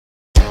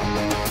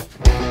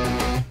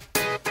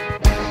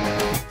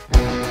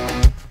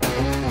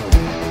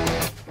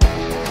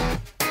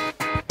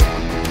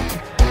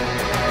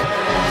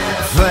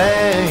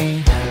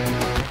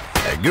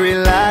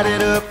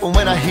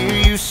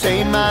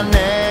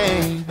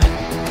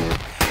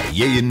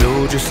Yeah, you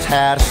know just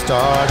how to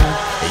start it.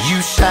 You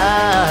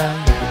shine,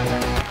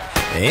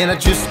 and I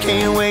just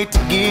can't wait to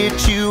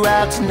get you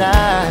out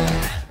tonight.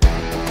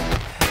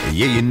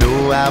 Yeah, you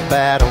know how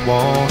bad I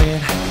want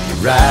it. You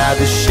ride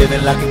the Chevy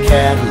like a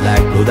Cadillac,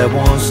 blow that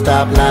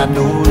one-stop light,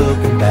 no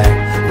looking back.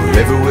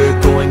 Wherever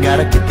we're going,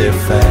 gotta get there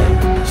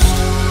fast.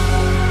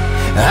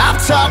 I'm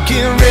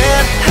talking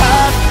red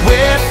hot,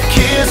 wet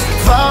kiss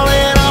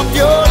falling off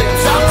your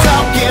lips. I'm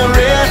talking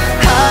red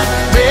hot,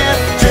 red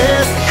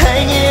dress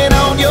hanging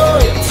on your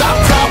hips. I'm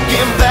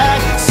talking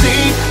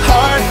backseat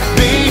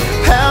heartbeat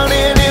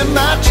pounding in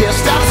my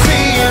chest. I'm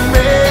seeing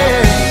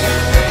red,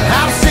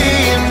 I'm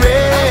seeing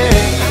red.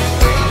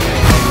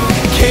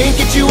 Can't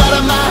get you out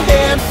of my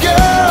head,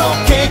 girl,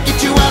 can't get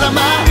you out of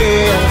my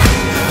head.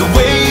 The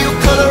way you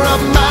color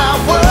up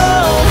my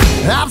world,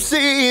 I'm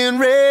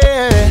seeing red.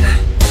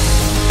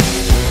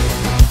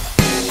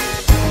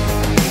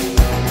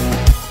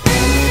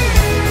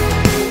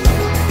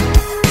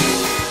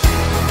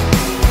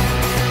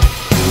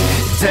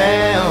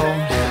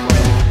 Down,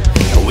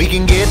 we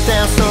can get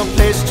down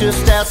someplace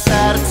just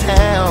outside of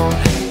town.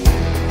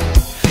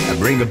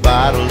 Bring a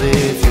bottle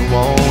if you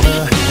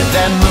wanna. And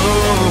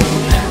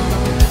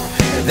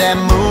that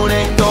moon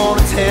ain't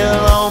gonna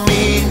tell on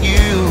me and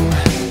you.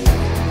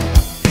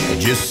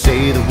 Just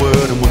say the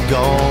word and we're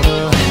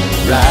gonna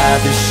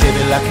ride this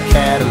Chevy like a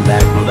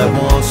Cadillac, blow that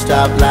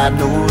one-stop light,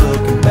 no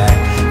looking back.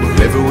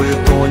 Wherever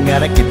we're going,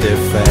 gotta get there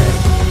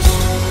fast.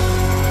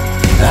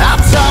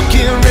 I'm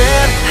talking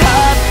red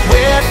hot,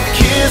 wet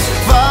kiss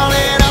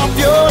falling off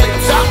your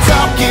lips. I'm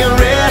talking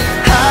red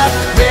hot,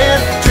 red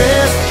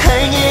dress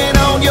hanging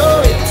on your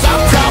hips. I'm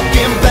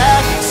talking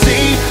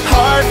backseat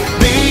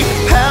heartbeat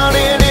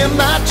pounding in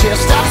my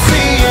chest. I'm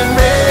seeing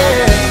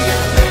red,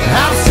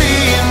 I'm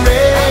seeing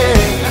red.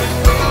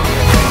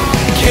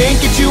 Can't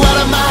get you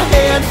out of my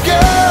head,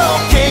 girl,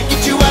 can't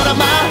get you out of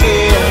my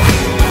head.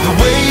 The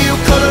way you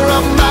color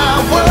up my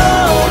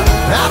world,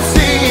 I'm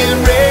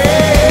seeing red.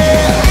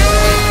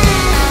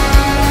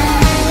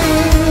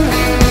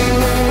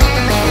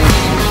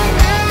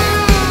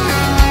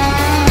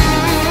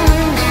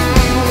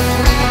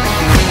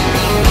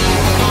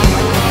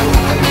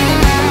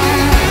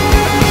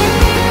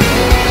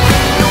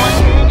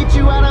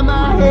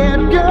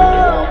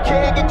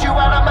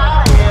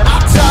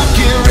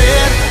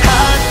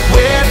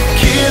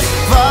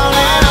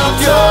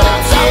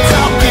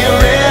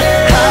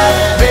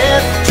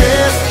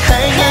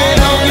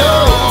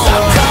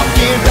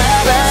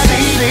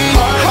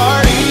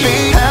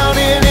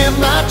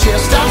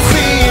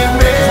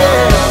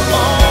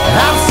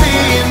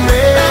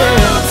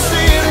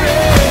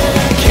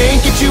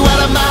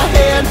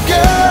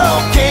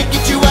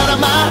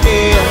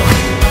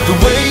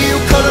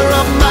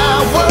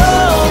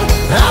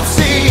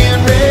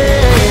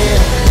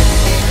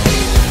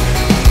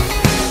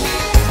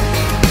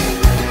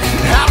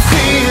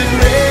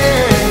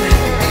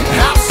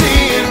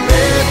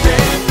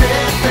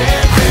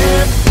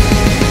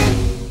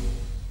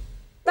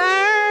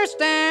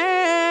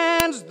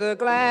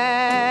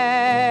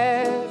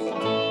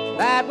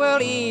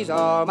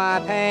 All my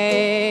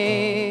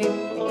pain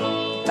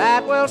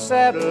that will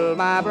settle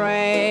my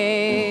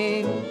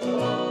brain.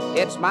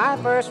 It's my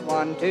first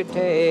one to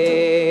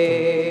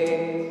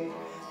take.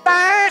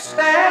 There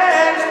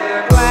stands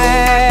the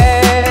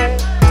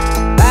glass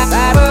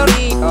that will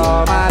eat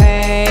all my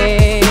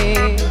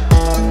pain,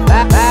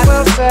 that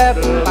will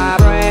settle my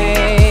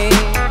brain.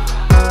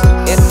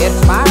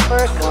 It's my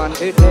first one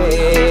to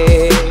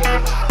take.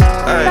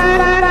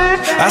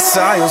 I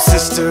saw your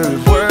sister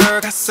at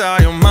work, I saw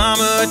your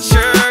mama at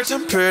church.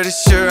 I'm pretty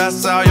sure I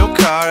saw your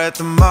car at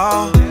the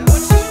mall.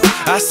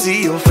 I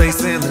see your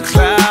face in the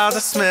clouds, I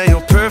smell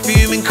your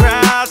perfume in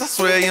crowds. I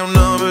swear your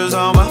number's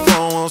on my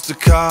phone wants to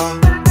call.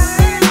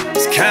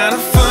 It's kind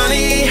of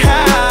funny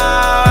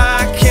how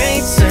I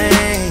can't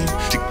seem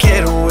to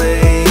get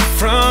away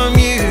from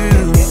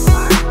you.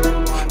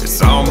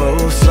 It's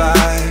almost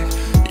like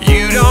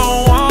you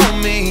don't want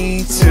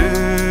me to.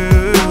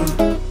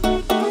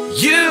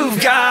 You've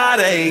got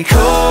a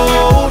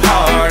cold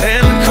heart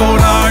and a cold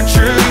hard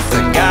truth.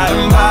 I got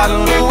a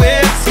bottle of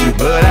whiskey,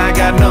 but I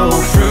got no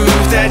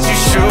proof that you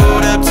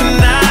showed up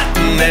tonight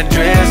in that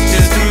dress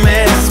just to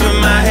mess with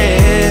my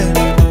head.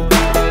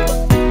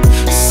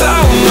 So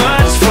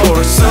much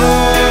for so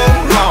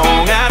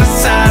long, out of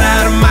sight,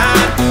 out of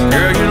mind.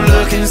 Girl, you're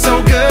looking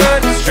so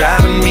good, it's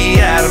driving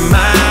me out of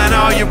mind.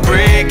 Oh, you're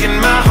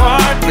breaking my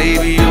heart,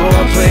 baby,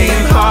 you're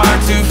playing hard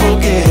to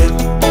forget.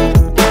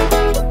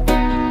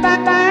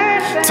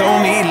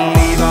 Told me to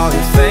leave all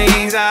your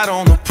things out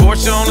on the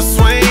porch on the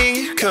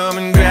swing. Come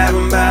and grab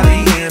them by the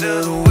end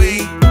of the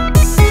week.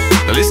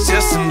 Well, it's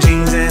just some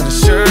jeans and a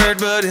shirt,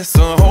 but it's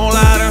a